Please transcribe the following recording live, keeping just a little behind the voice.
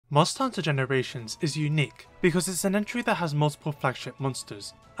Monster Hunter Generations is unique because it's an entry that has multiple flagship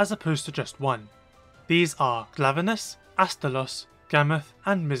monsters, as opposed to just one. These are Glavenus, Astalos, Gammoth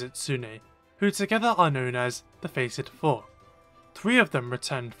and Mizutsune, who together are known as the Fated Four. 3 of them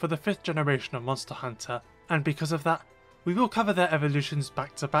returned for the 5th generation of Monster Hunter, and because of that, we will cover their evolutions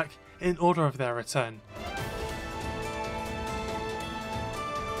back to back in order of their return.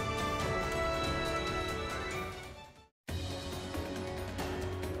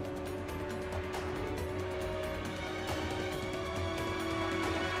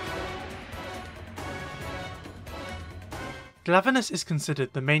 Glavenus is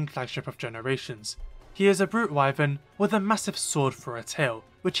considered the main flagship of Generations. He is a brute wyvern with a massive sword for a tail,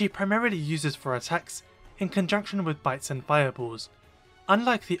 which he primarily uses for attacks in conjunction with bites and fireballs.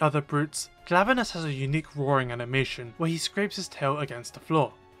 Unlike the other brutes, Glavenus has a unique roaring animation where he scrapes his tail against the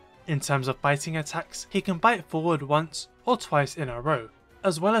floor. In terms of biting attacks, he can bite forward once or twice in a row,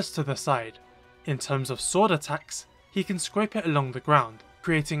 as well as to the side. In terms of sword attacks, he can scrape it along the ground,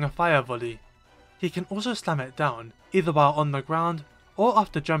 creating a fire volley. He can also slam it down, either while on the ground or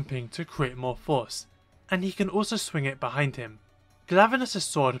after jumping to create more force, and he can also swing it behind him. Glavenus'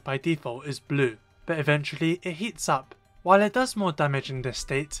 sword by default is blue, but eventually it heats up. While it does more damage in this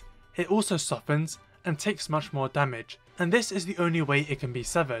state, it also softens and takes much more damage, and this is the only way it can be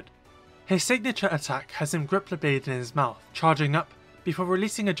severed. His signature attack has him grip the blade in his mouth, charging up before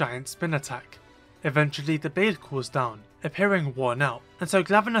releasing a giant spin attack. Eventually the blade cools down, appearing worn out, and so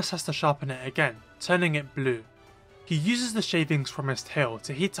Glavenus has to sharpen it again, turning it blue. He uses the shavings from his tail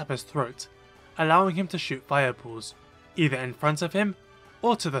to heat up his throat, allowing him to shoot fireballs, either in front of him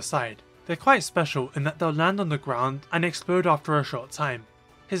or to the side. They're quite special in that they'll land on the ground and explode after a short time.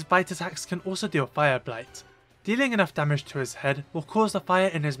 His bite attacks can also deal fire blight. Dealing enough damage to his head will cause the fire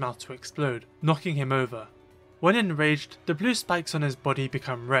in his mouth to explode, knocking him over. When enraged, the blue spikes on his body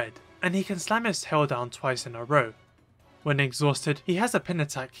become red, and he can slam his tail down twice in a row. When exhausted, he has a pin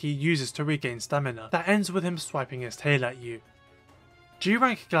attack he uses to regain stamina that ends with him swiping his tail at you.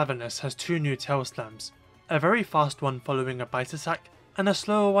 G-Rank Glavenus has 2 new tail slams, a very fast one following a bite attack, and a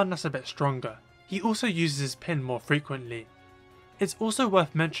slower one that's a bit stronger. He also uses his pin more frequently. It's also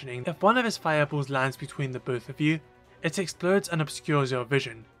worth mentioning if one of his fireballs lands between the both of you, it explodes and obscures your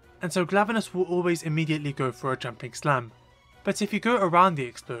vision, and so Glavenus will always immediately go for a jumping slam. But if you go around the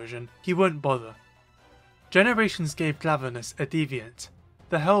explosion, he won't bother. Generations gave Glavenus a deviant,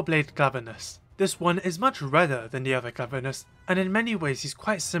 the Hellblade Glavenus. This one is much redder than the other Glavenus, and in many ways he's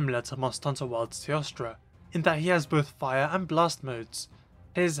quite similar to Monster Hunter World's Teostra, in that he has both fire and blast modes.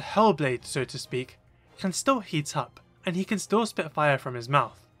 His Hellblade, so to speak, can still heat up, and he can still spit fire from his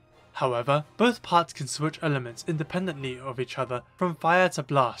mouth. However, both parts can switch elements independently of each other from fire to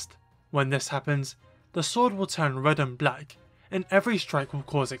blast. When this happens, the sword will turn red and black, and every strike will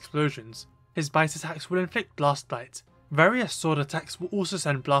cause explosions. His bite attacks will inflict blast bite. Various sword attacks will also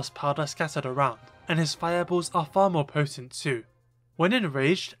send blast powder scattered around, and his fireballs are far more potent too. When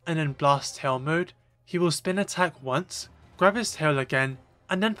enraged and in blast tail mode, he will spin attack once, grab his tail again,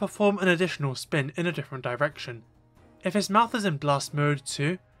 and then perform an additional spin in a different direction. If his mouth is in blast mode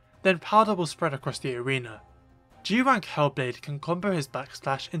too, then powder will spread across the arena. G-Rank Hellblade can combo his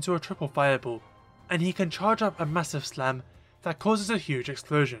backslash into a triple fireball, and he can charge up a massive slam that causes a huge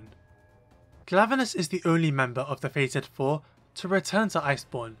explosion. Glavenus is the only member of the Fated Four to return to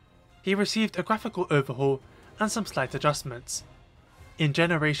Iceborne. He received a graphical overhaul and some slight adjustments. In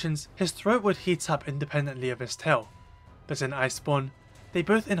Generations, his throat would heat up independently of his tail, but in Iceborne, they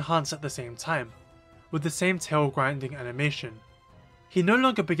both enhance at the same time, with the same tail grinding animation. He no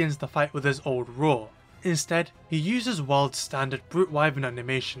longer begins the fight with his old roar. Instead, he uses Wild's standard brute wyvern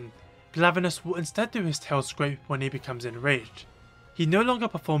animation. Glavenus will instead do his tail scrape when he becomes enraged. He no longer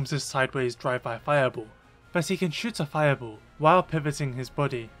performs his sideways drive-by fireball, but he can shoot a fireball while pivoting his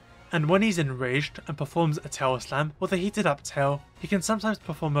body. And when he's enraged and performs a tail slam with a heated up tail, he can sometimes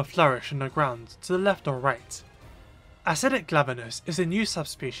perform a flourish in the ground to the left or right. Acidic Glavenus is a new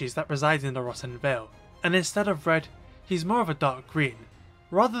subspecies that resides in the Rotten Vale, and instead of red, he's more of a dark green.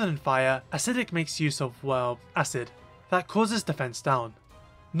 Rather than fire, Acidic makes use of, well, acid, that causes defense down.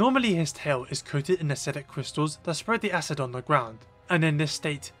 Normally his tail is coated in acidic crystals that spread the acid on the ground, and in this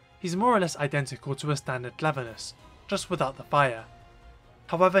state, he's more or less identical to a standard Glavenus, just without the fire.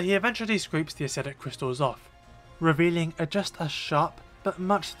 However, he eventually scrapes the acidic crystals off, revealing a just as sharp but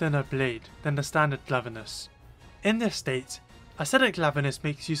much thinner blade than the standard Glavenus. In this state, Acidic Glavenus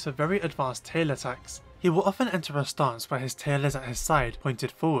makes use of very advanced tail attacks. He will often enter a stance where his tail is at his side,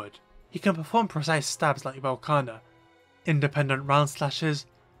 pointed forward. He can perform precise stabs like Volcana, independent round slashes,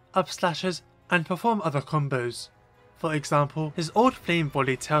 up slashes, and perform other combos. For example, his old Flame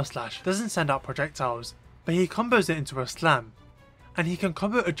Volley Tail Slash doesn't send out projectiles, but he combos it into a slam, and he can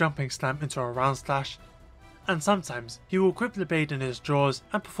combo a jumping slam into a round slash, and sometimes he will grip the blade in his jaws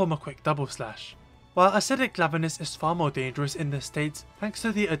and perform a quick double slash. While Acidic Glavenus is far more dangerous in this state thanks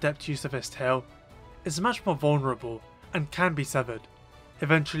to the adept use of his tail, it's much more vulnerable and can be severed.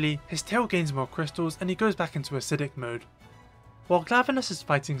 Eventually, his tail gains more crystals and he goes back into acidic mode. While Glavenus'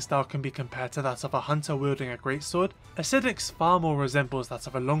 fighting style can be compared to that of a hunter wielding a greatsword, Acidic's far more resembles that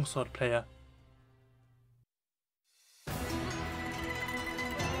of a longsword player.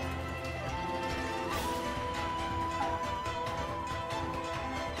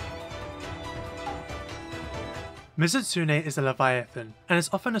 Mizutsune is a Leviathan, and is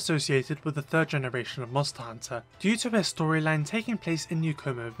often associated with the 3rd generation of Monster Hunter due to his storyline taking place in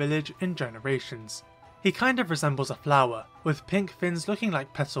Nukomo village in Generations. He kind of resembles a flower, with pink fins looking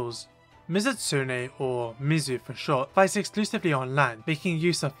like petals. Mizutsune, or Mizu for short, fights exclusively on land, making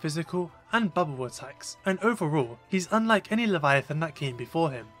use of physical and bubble attacks, and overall, he's unlike any Leviathan that came before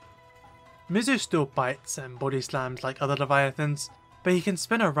him. Mizu still bites and body slams like other Leviathans, but he can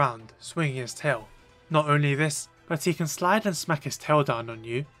spin around, swinging his tail. Not only this, but he can slide and smack his tail down on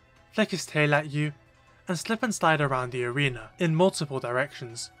you, flick his tail at you, and slip and slide around the arena in multiple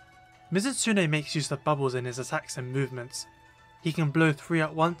directions. Mizutsune makes use of bubbles in his attacks and movements. He can blow 3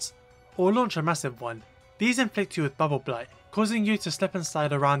 at once, or launch a massive one. These inflict you with bubble blight, causing you to slip and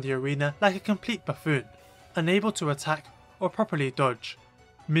slide around the arena like a complete buffoon, unable to attack or properly dodge.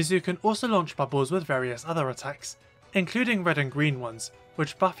 Mizu can also launch bubbles with various other attacks, including red and green ones,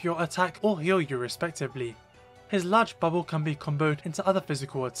 which buff your attack or heal you respectively. His large bubble can be comboed into other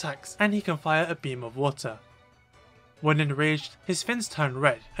physical attacks, and he can fire a beam of water. When enraged, his fins turn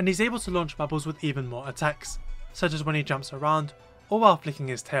red, and he's able to launch bubbles with even more attacks, such as when he jumps around, or while flicking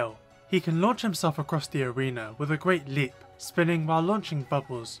his tail. He can launch himself across the arena with a great leap, spinning while launching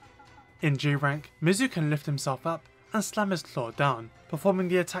bubbles. In G rank, Mizu can lift himself up and slam his claw down, performing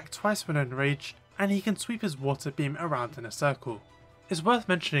the attack twice when enraged, and he can sweep his water beam around in a circle. It's worth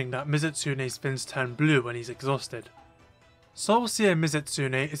mentioning that Mizutsune's fins turn blue when he's exhausted. Soulseer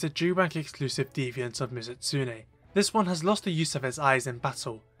Mizutsune is a G-rank exclusive deviant of Mizutsune. This one has lost the use of his eyes in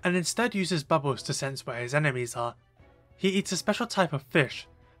battle, and instead uses bubbles to sense where his enemies are. He eats a special type of fish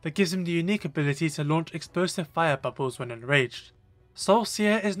that gives him the unique ability to launch explosive fire bubbles when enraged.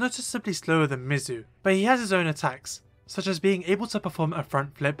 Soulseer is noticeably slower than Mizu, but he has his own attacks, such as being able to perform a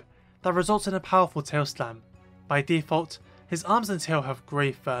front flip that results in a powerful tail slam. By default, his arms and tail have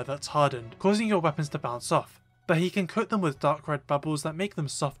grey fur that's hardened, causing your weapons to bounce off, but he can coat them with dark red bubbles that make them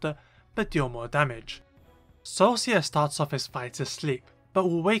softer but deal more damage. Soulseer starts off his fights asleep, but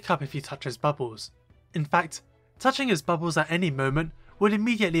will wake up if he touches bubbles. In fact, touching his bubbles at any moment would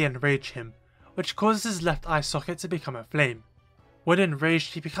immediately enrage him, which causes his left eye socket to become a flame. When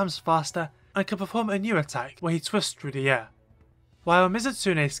enraged, he becomes faster and can perform a new attack where he twists through the air. While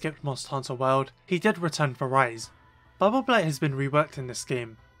Mizutsune skipped Monster Hunter World, he did return for Rise. Bubble Blight has been reworked in this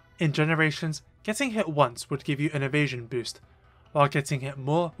game. In Generations, getting hit once would give you an evasion boost, while getting hit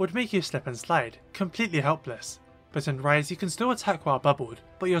more would make you slip and slide, completely helpless. But in Rise you can still attack while bubbled,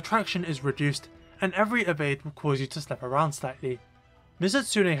 but your traction is reduced and every evade will cause you to slip around slightly.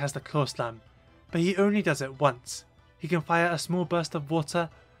 Mizutsune has the Claw Slam, but he only does it once. He can fire a small burst of water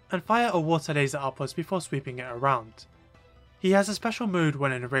and fire a water laser upwards before sweeping it around. He has a special mode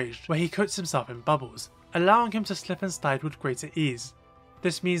when enraged where he coats himself in bubbles, allowing him to slip and slide with greater ease.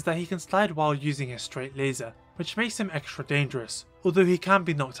 This means that he can slide while using his straight laser, which makes him extra dangerous, although he can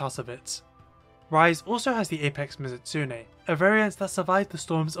be knocked out of it. Rise also has the Apex Mizutsune, a variant that survived the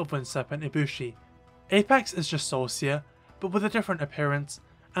storms of Wind Serpent Ibushi. Apex is just Soulseer, but with a different appearance,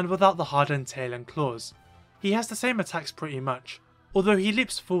 and without the hardened tail and claws. He has the same attacks pretty much, although he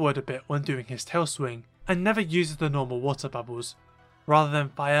leaps forward a bit when doing his tail swing, and never uses the normal water bubbles. Rather than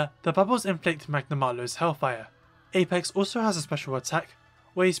fire, the bubbles inflict Magnamalo's Hellfire. Apex also has a special attack,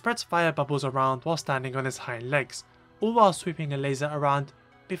 where he spreads fire bubbles around while standing on his hind legs, all while sweeping a laser around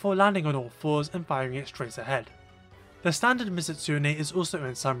before landing on all fours and firing it straight ahead. The standard Mizutsune is also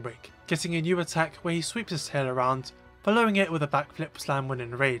in Sunbreak, getting a new attack where he sweeps his tail around, following it with a backflip slam when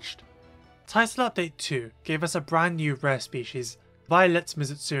enraged. Title Update 2 gave us a brand new rare species, Violet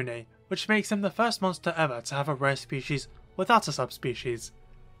Mizutsune, which makes him the first monster ever to have a rare species without a subspecies.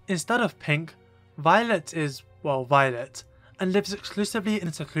 Instead of pink, Violet is, well, violet, and lives exclusively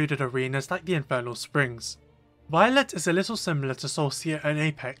in secluded arenas like the Infernal Springs. Violet is a little similar to Soulseer and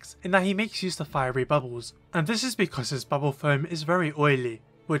Apex in that he makes use of fiery bubbles, and this is because his bubble foam is very oily,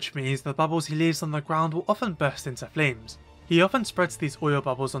 which means the bubbles he leaves on the ground will often burst into flames. He often spreads these oil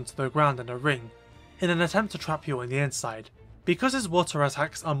bubbles onto the ground in a ring, in an attempt to trap you on the inside. Because his water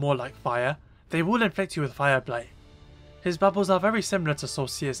attacks are more like fire, they will inflict you with Fire Blight. His bubbles are very similar to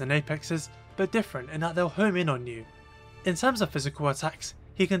Soulseers and Apexes, but different in that they'll home in on you. In terms of physical attacks,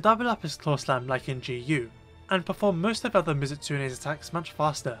 he can double up his Claw Slam like in GU, and perform most of other Mizutsune's attacks much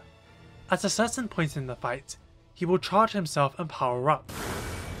faster. At a certain point in the fight, he will charge himself and power up.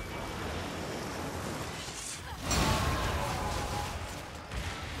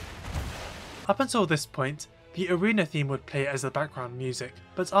 Up until this point, the arena theme would play as the background music,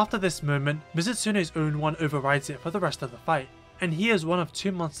 but after this moment, Mizutsune's own one overrides it for the rest of the fight, and he is one of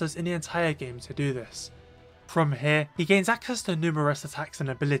 2 monsters in the entire game to do this. From here, he gains access to numerous attacks and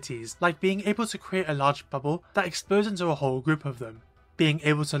abilities, like being able to create a large bubble that explodes into a whole group of them, being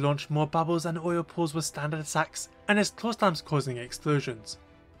able to launch more bubbles and oil pools with standard attacks, and his claw slams causing explosions.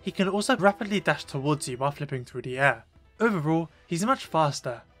 He can also rapidly dash towards you while flipping through the air. Overall, he's much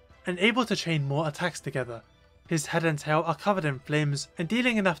faster, and able to chain more attacks together. His head and tail are covered in flames, and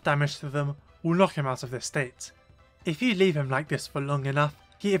dealing enough damage to them will knock him out of this state. If you leave him like this for long enough,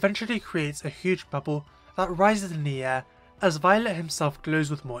 he eventually creates a huge bubble that rises in the air as Violet himself glows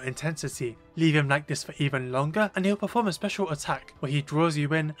with more intensity. Leave him like this for even longer and he'll perform a special attack where he draws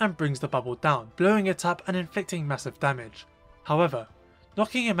you in and brings the bubble down, blowing it up and inflicting massive damage. However,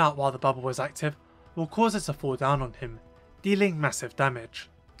 knocking him out while the bubble is active will cause it to fall down on him, dealing massive damage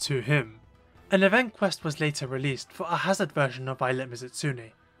to him. An event quest was later released for a hazard version of Violet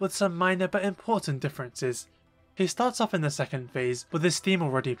Mizutsune, with some minor but important differences. He starts off in the second phase with his theme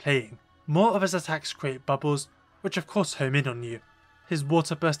already playing. More of his attacks create bubbles, which of course home in on you. His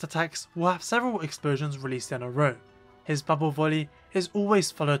water burst attacks will have several explosions released in a row. His bubble volley is always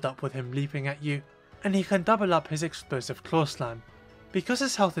followed up with him leaping at you, and he can double up his explosive claw slam. Because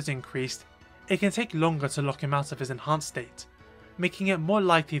his health is increased, it can take longer to lock him out of his enhanced state, making it more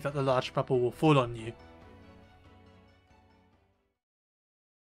likely that the large bubble will fall on you.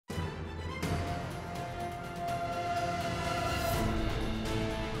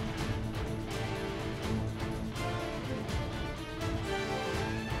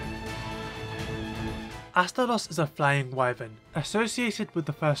 Astalos is a flying wyvern, associated with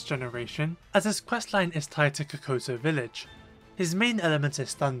the first generation, as his questline is tied to Kokoto village. His main element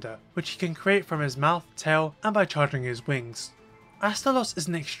is thunder, which he can create from his mouth, tail, and by charging his wings. Astalos is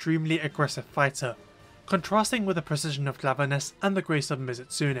an extremely aggressive fighter, contrasting with the precision of Glavenus and the grace of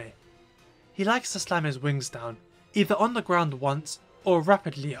Mizutsune. He likes to slam his wings down, either on the ground once, or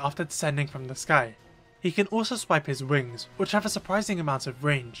rapidly after descending from the sky. He can also swipe his wings, which have a surprising amount of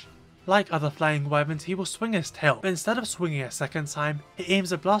range. Like other flying wyverns, he will swing his tail, but instead of swinging a second time, he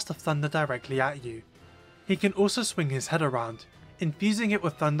aims a blast of thunder directly at you. He can also swing his head around, infusing it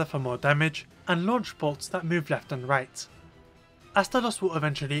with thunder for more damage, and launch bolts that move left and right. Astalos will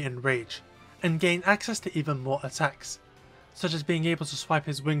eventually enrage, and gain access to even more attacks, such as being able to swipe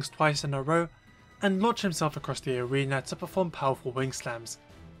his wings twice in a row, and launch himself across the arena to perform powerful wing slams.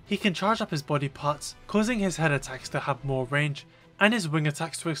 He can charge up his body parts, causing his head attacks to have more range, and his wing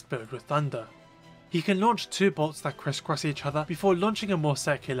attacks to explode with thunder. He can launch 2 bolts that crisscross each other before launching a more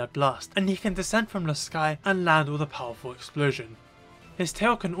circular blast, and he can descend from the sky and land with a powerful explosion. His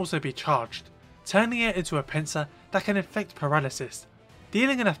tail can also be charged, turning it into a pincer that can inflict paralysis.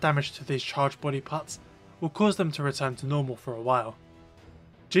 Dealing enough damage to these charged body parts will cause them to return to normal for a while.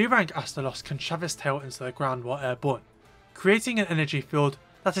 G-rank Astalos can shove his tail into the ground while airborne, creating an energy field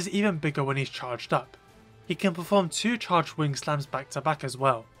that is even bigger when he's charged up. He can perform 2 charged wing slams back to back as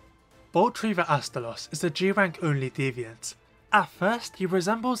well. Boltreaver Astalos is a G-rank only deviant. At first, he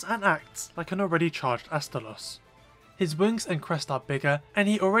resembles and acts like an already charged Astalos. His wings and crest are bigger, and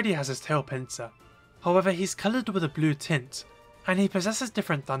he already has his tail pincer. However, he's coloured with a blue tint, and he possesses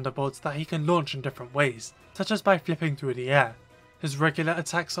different thunderbolts that he can launch in different ways, such as by flipping through the air. His regular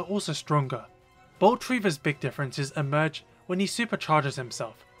attacks are also stronger. Boltreaver's big differences emerge when he supercharges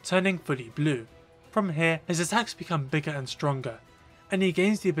himself, turning fully blue. From here, his attacks become bigger and stronger, and he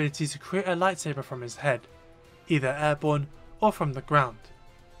gains the ability to create a lightsaber from his head, either airborne or from the ground.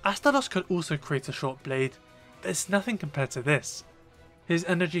 Astalos could also create a short blade, but it's nothing compared to this. His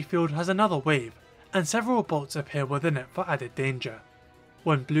energy field has another wave, and several bolts appear within it for added danger.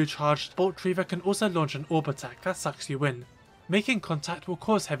 When blue charged, Boltreaver can also launch an orb attack that sucks you in. Making contact will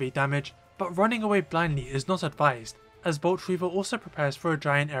cause heavy damage, but running away blindly is not advised, as Boltreaver also prepares for a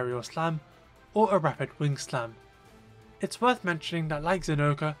giant aerial slam or a rapid wing slam. It's worth mentioning that like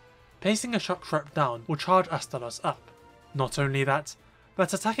Zinogre, placing a shock trap down will charge Astalos up. Not only that,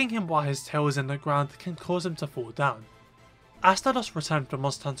 but attacking him while his tail is in the ground can cause him to fall down. Astalos returned from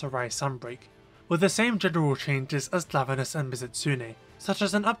Monster Hunter Rise Sunbreak, with the same general changes as Glavenus and Mizutsune, such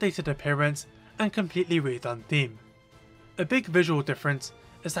as an updated appearance and completely redone theme. A big visual difference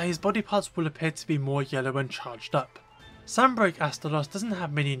is that his body parts will appear to be more yellow and charged up. Sunbreak Astalos doesn't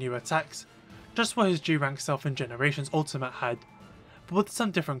have many new attacks, just what his G-rank self in Generations Ultimate had, but with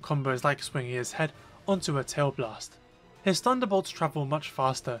some different combos like swinging his head onto a tail blast. His thunderbolts travel much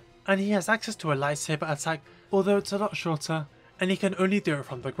faster, and he has access to a lightsaber attack, although it's a lot shorter, and he can only do it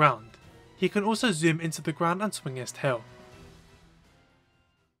from the ground. He can also zoom into the ground and swing his tail.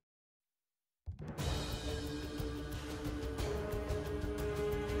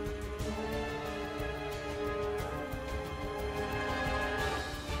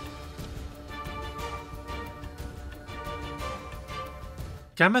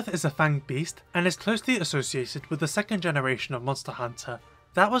 Gammoth is a fanged beast and is closely associated with the second generation of Monster Hunter.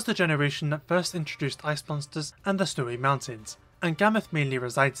 That was the generation that first introduced ice monsters and the snowy mountains, and Gammoth mainly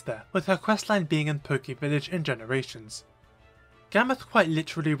resides there, with her questline being in Poke Village in Generations. Gammoth quite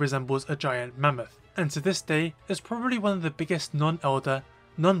literally resembles a giant mammoth, and to this day is probably one of the biggest non-elder,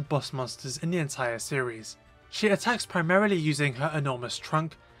 non-boss monsters in the entire series. She attacks primarily using her enormous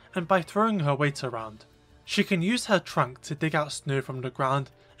trunk and by throwing her weight around. She can use her trunk to dig out snow from the ground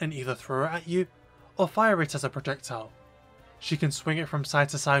and either throw it at you, or fire it as a projectile. She can swing it from side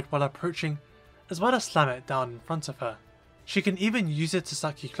to side while approaching, as well as slam it down in front of her. She can even use it to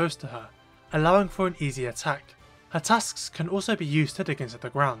suck you close to her, allowing for an easy attack. Her tusks can also be used to dig into the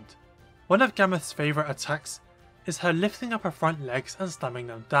ground. One of Gammoth's favourite attacks is her lifting up her front legs and slamming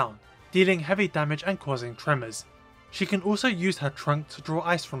them down, dealing heavy damage and causing tremors. She can also use her trunk to draw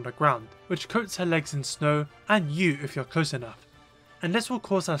ice from the ground, which coats her legs in snow and you if you're close enough, and this will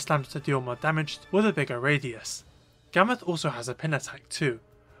cause her slams to deal more damage with a bigger radius. Gammoth also has a pin attack too,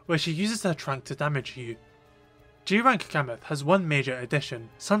 where she uses her trunk to damage you. G-rank Gammoth has one major addition.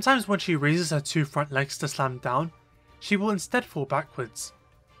 Sometimes when she raises her two front legs to slam down, she will instead fall backwards.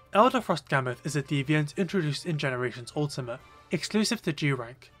 Elderfrost Gammoth is a deviant introduced in Generations Ultimate, exclusive to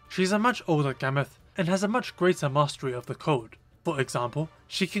G-rank. She's a much older Gammoth and has a much greater mastery of the cold. For example,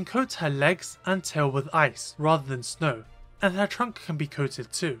 she can coat her legs and tail with ice rather than snow, and her trunk can be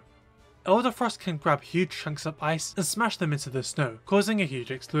coated too. Elderfrost can grab huge chunks of ice and smash them into the snow, causing a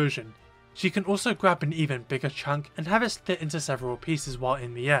huge explosion. She can also grab an even bigger chunk and have it split into several pieces while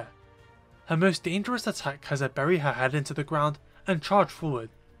in the air. Her most dangerous attack has her bury her head into the ground and charge forward,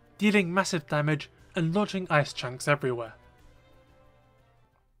 dealing massive damage and launching ice chunks everywhere.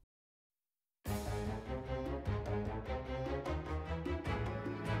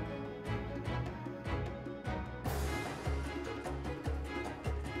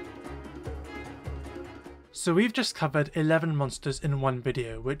 So we've just covered 11 monsters in one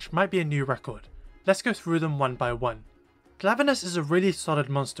video, which might be a new record. Let's go through them one by one. Glavenus is a really solid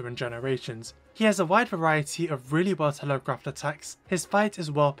monster in Generations. He has a wide variety of really well telegraphed attacks, his fight is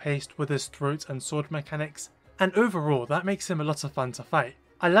well paced with his throat and sword mechanics, and overall that makes him a lot of fun to fight.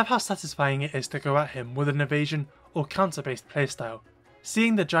 I love how satisfying it is to go at him with an evasion or counter based playstyle.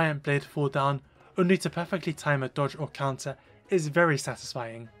 Seeing the giant blade fall down only to perfectly time a dodge or counter is very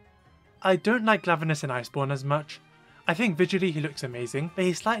satisfying. I don't like Glavenus in Iceborne as much. I think visually he looks amazing, but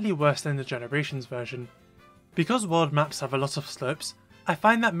he's slightly worse than the Generations version. Because world maps have a lot of slopes, I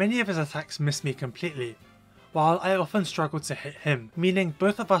find that many of his attacks miss me completely, while I often struggle to hit him, meaning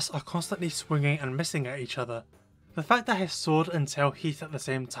both of us are constantly swinging and missing at each other. The fact that his sword and tail heat at the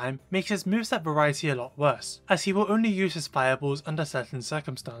same time makes his moveset variety a lot worse, as he will only use his fireballs under certain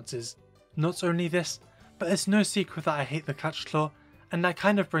circumstances. Not only this, but it's no secret that I hate the Clutch Claw, and that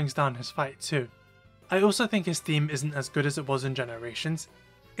kind of brings down his fight too. I also think his theme isn't as good as it was in Generations.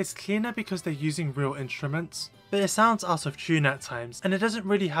 It's cleaner because they're using real instruments, but it sounds out of tune at times and it doesn't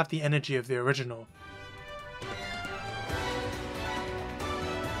really have the energy of the original.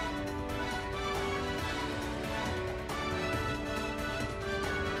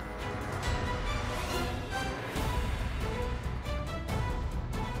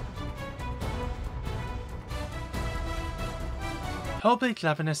 Hellblade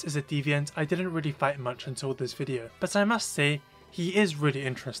Glavenus is a deviant I didn't really fight much until this video, but I must say, he is really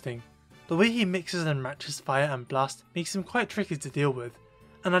interesting. The way he mixes and matches fire and blast makes him quite tricky to deal with,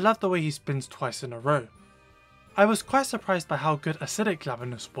 and I love the way he spins twice in a row. I was quite surprised by how good Acidic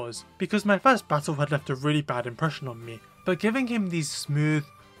Glavenus was, because my first battle had left a really bad impression on me, but giving him these smooth,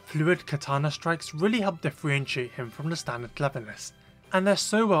 fluid katana strikes really helped differentiate him from the standard Glavenus, and they're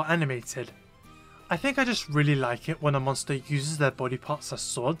so well animated. I think I just really like it when a monster uses their body parts as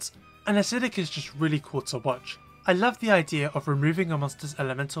swords, and Acidic is just really cool to watch. I love the idea of removing a monster's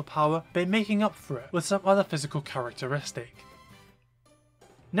elemental power but making up for it with some other physical characteristic.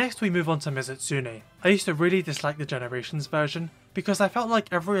 Next we move on to Mizutsune. I used to really dislike the Generations version, because I felt like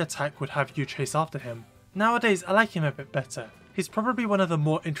every attack would have you chase after him. Nowadays I like him a bit better. He's probably one of the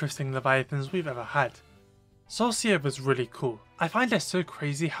more interesting Leviathans we've ever had. Soulseer was really cool. I find it so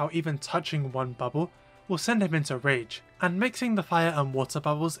crazy how even touching one bubble will send him into rage, and mixing the fire and water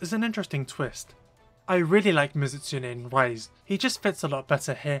bubbles is an interesting twist. I really like Mizutsune in Rise. He just fits a lot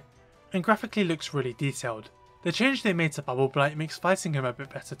better here, and graphically looks really detailed. The change they made to Bubble Blight makes fighting him a bit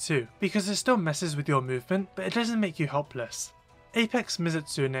better too, because it still messes with your movement, but it doesn't make you helpless. Apex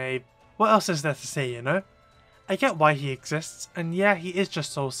Mizutsune, what else is there to say, you know? I get why he exists, and yeah, he is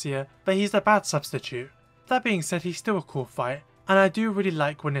just Soulseer, but he's a bad substitute. That being said, he's still a cool fight, and I do really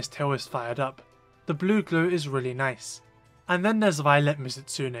like when his tail is fired up. The blue glow is really nice. And then there's Violet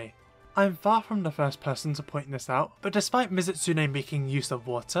Mizutsune. I'm far from the first person to point this out, but despite Mizutsune making use of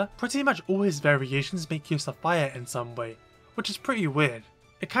water, pretty much all his variations make use of fire in some way, which is pretty weird.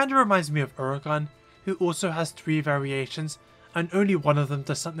 It kinda reminds me of Uragan, who also has 3 variations, and only one of them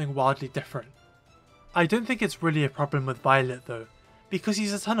does something wildly different. I don't think it's really a problem with Violet though, because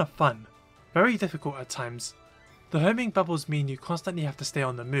he's a ton of fun. Very difficult at times. The homing bubbles mean you constantly have to stay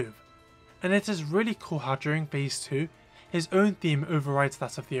on the move, and it is really cool how during phase 2, his own theme overrides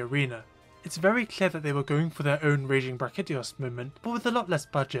that of the arena. It's very clear that they were going for their own Raging Brachydios moment, but with a lot less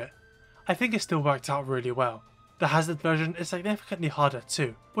budget. I think it still worked out really well. The Hazard version is significantly harder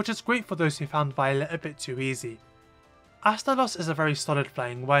too, which is great for those who found Violet a bit too easy. Astalos is a very solid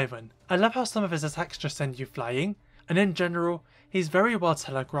flying wyvern. I love how some of his attacks just send you flying, and in general, he's very well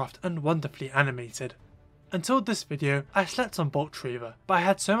telegraphed and wonderfully animated. Until this video, I slept on Boltreaver, but I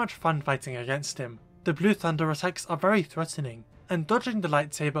had so much fun fighting against him. The blue thunder attacks are very threatening, and dodging the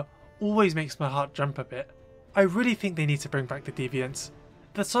lightsaber always makes my heart jump a bit. I really think they need to bring back the deviants.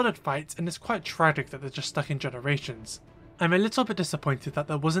 They're solid fights, and it's quite tragic that they're just stuck in Generations. I'm a little bit disappointed that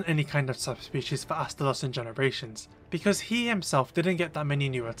there wasn't any kind of subspecies for Astalos in Generations, because he himself didn't get that many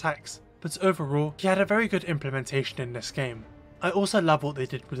new attacks, but overall he had a very good implementation in this game. I also love what they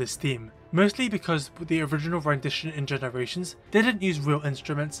did with his theme, mostly because the original rendition in Generations didn't use real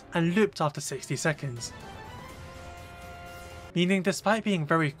instruments and looped after 60 seconds. Meaning despite being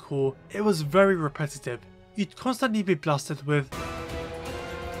very cool, it was very repetitive. You'd constantly be blasted with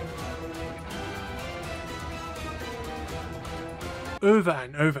over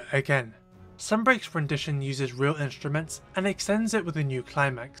and over again. Sunbreak's rendition uses real instruments and extends it with a new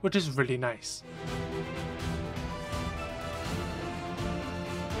climax, which is really nice.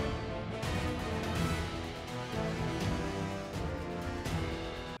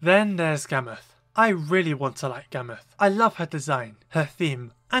 Then there's Gammoth. I really want to like Gammoth. I love her design, her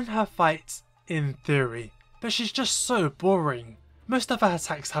theme, and her fights, in theory. But she's just so boring. Most of her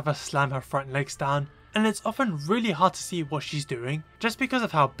attacks have her slam her front legs down, and it's often really hard to see what she's doing just because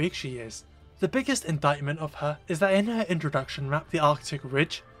of how big she is. The biggest indictment of her is that in her introduction map, the Arctic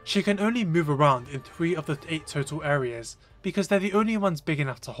Ridge, she can only move around in 3 of the 8 total areas because they're the only ones big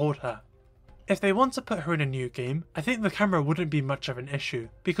enough to hold her. If they want to put her in a new game, I think the camera wouldn't be much of an issue,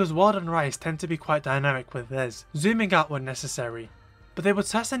 because Wild and Rise tend to be quite dynamic with theirs, zooming out when necessary. But they would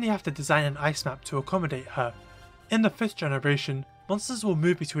certainly have to design an ice map to accommodate her. In the 5th generation, monsters will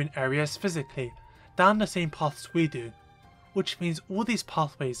move between areas physically, down the same paths we do, which means all these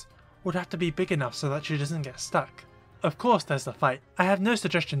pathways would have to be big enough so that she doesn't get stuck. Of course there's the fight. I have no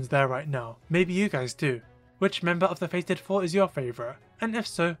suggestions there right now, maybe you guys do. Which member of the Fated 4 is your favourite? And if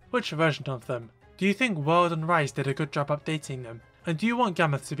so, which version of them? Do you think World and Rise did a good job updating them? And do you want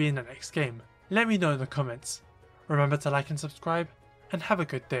Gammoth to be in the next game? Let me know in the comments. Remember to like and subscribe, and have a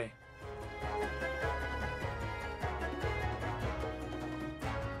good day.